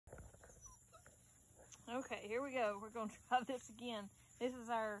Okay, here we go. We're going to try this again. This is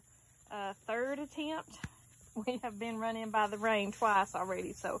our third attempt. We have been run in by the rain twice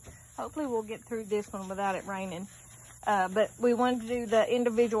already, so hopefully we'll get through this one without it raining. But we wanted to do the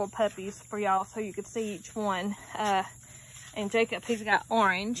individual puppies for y'all so you could see each one. And Jacob, he's got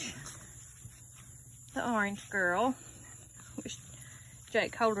Orange, the orange girl. Which,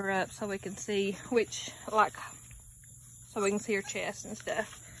 Jake, hold her up so we can see which, like, so we can see her chest and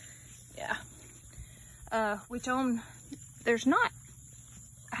stuff. Yeah. Which on, there's not,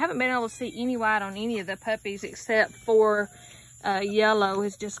 I haven't been able to see any white on any of the puppies except for Yellow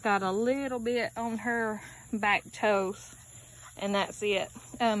has just got a little bit on her back toes, and that's it.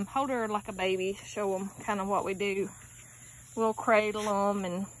 Hold her like a baby, show them kind of what we do. We'll cradle them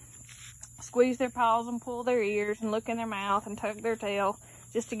and squeeze their paws and pull their ears and look in their mouth and tug their tail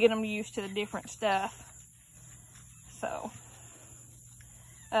just to get them used to the different stuff. So,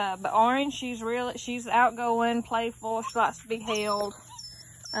 but Orange, she's outgoing, playful, she likes to be held,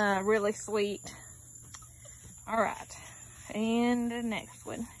 really sweet. All right, and the next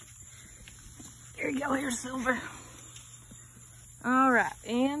one. Here you go, here's Silver. All right,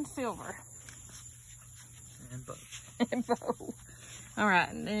 and Silver. And Bo. And Bo. All right,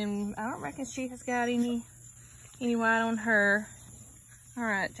 and then I don't reckon she has got any white on her. All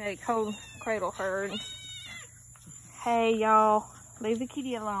right, Jake, cradle her. And, hey, y'all, leave the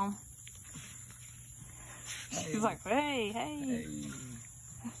kitty alone. She's like, hey.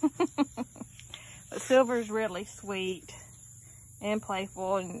 But Silver's really sweet and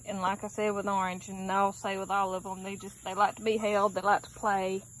playful, and like I said with Orange, and I'll say with all of them, they like to be held, they like to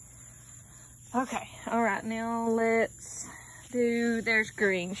play. Okay, all right, now let's do, there's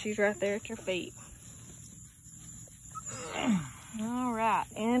Green. She's right there at your feet. All right,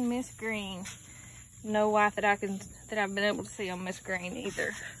 and Miss Green. No white that I've been able to see on Miss Green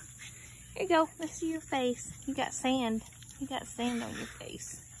either. Here you go, let's see your face. You got sand. You got sand on your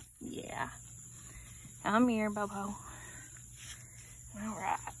face. Yeah. Come here, Bobo. All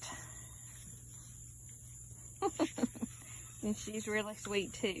right. And she's really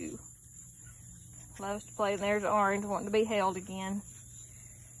sweet too. Loves to play. And there's Orange wanting to be held again.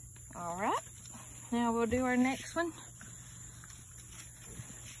 All right. Now we'll do our next one.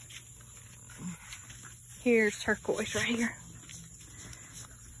 Here's Turquoise right here.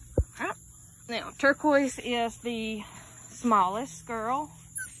 All right. Now Turquoise is the smallest girl.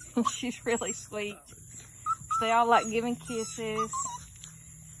 She's really sweet. They all like giving kisses.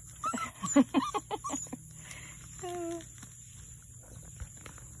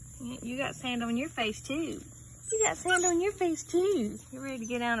 You got sand on your face too. You got sand on your face too. You're ready to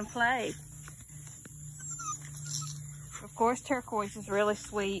get out and play. Of course, Turquoise is really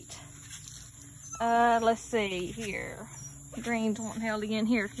sweet. Let's see here. Green's wanting held again.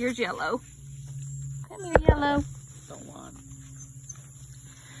 Here's Yellow. Come here, Yellow. Don't want.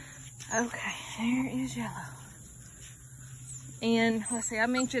 Okay, there is Yellow. And let's see, I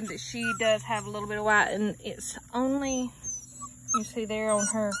mentioned that she does have a little bit of white, and it's only, you see there on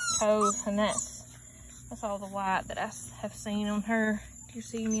her toes, and that's all the white that I have seen on her. Do you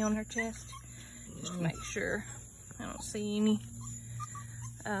see any on her chest? Just to make sure. I don't see any.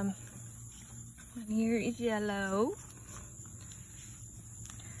 And here is Yellow.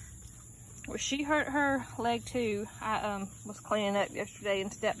 Well, she hurt her leg too. I was cleaning up yesterday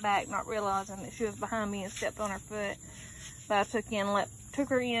and stepped back, not realizing that she was behind me and stepped on her foot. But I took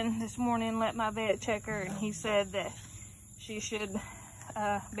her in this morning, let my vet check her, and he said that she should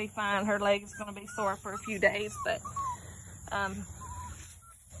be fine. Her leg's going to be sore for a few days, but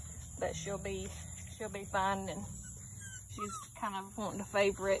she'll be fine. And she's kind of wanting to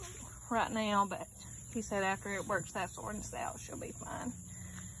favor it right now, but he said after it works that soreness out, she'll be fine.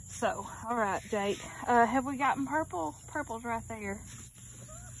 So, all right, Jake. Have we gotten purple? Purple's right there.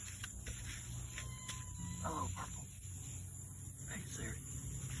 Oh, purple. Thanks, there.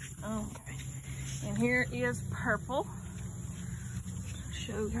 Okay. And here is Purple.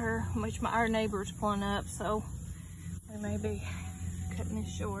 Showed her, which our neighbor's pulling up, so we may be cutting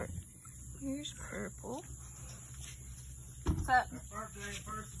this short. Here's Purple. What's up? Birthday in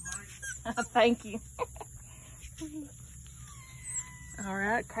person, Mike. Thank you. All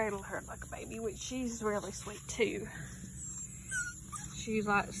right, cradle her like a baby, which she's really sweet too. She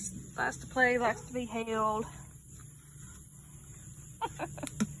likes to play, likes to be held.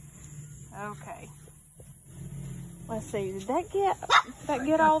 Okay. Let's see, did that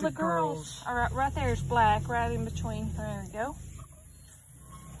get all the girls? All right, right there's Black, right in between. There we go.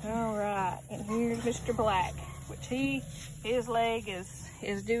 All right, and here's Mr. Black, which his leg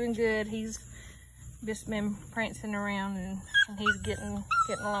is doing good. He's just been prancing around and he's getting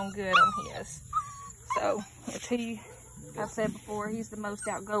along good on his. So, if he, I've said before, he's the most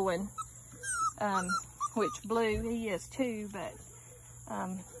outgoing. Which Blue, he is too, but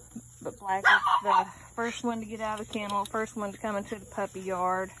Black is the first one to get out of the kennel, first one to come into the puppy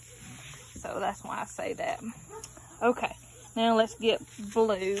yard. So that's why I say that. Okay, now let's get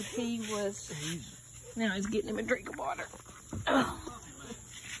Blue. Now he's getting him a drink of water.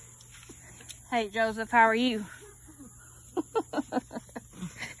 Hey Joseph, how are you?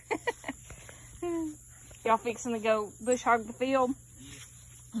 Y'all fixing to go bush hog the field?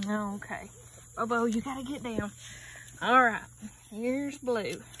 No, okay. Bobo, you gotta get down. All right, here's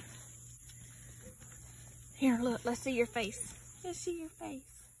Blue. Here, look, let's see your face. Let's see your face.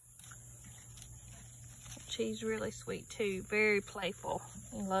 She's really sweet too, very playful.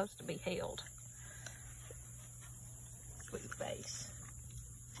 He loves to be held. Sweet face.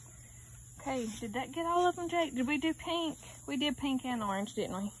 Okay, did that get all of them, Jake? Did we do pink? We did pink and orange,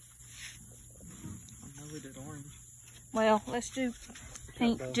 didn't we? I know we did orange. Well, let's do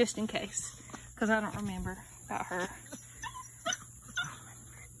pink just in case, because I don't remember about her.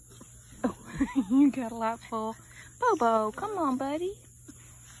 Oh, you got a lot full. Bobo, come on, buddy.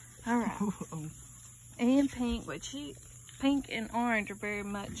 All right. And pink, which pink and orange are very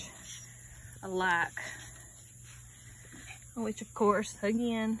much alike. Which, of course,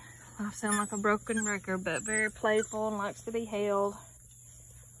 again, I sound like a broken record, but very playful and likes to be held.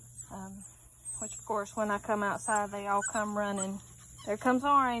 Which, of course, when I come outside, they all come running. There comes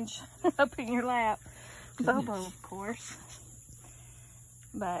Orange up in your lap. Bobo, of course.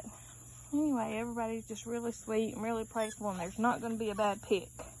 But anyway, everybody's just really sweet and really playful, and there's not going to be a bad pick.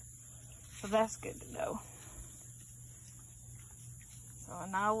 So that's good to know. So,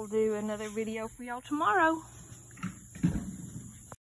 and I will do another video for y'all tomorrow.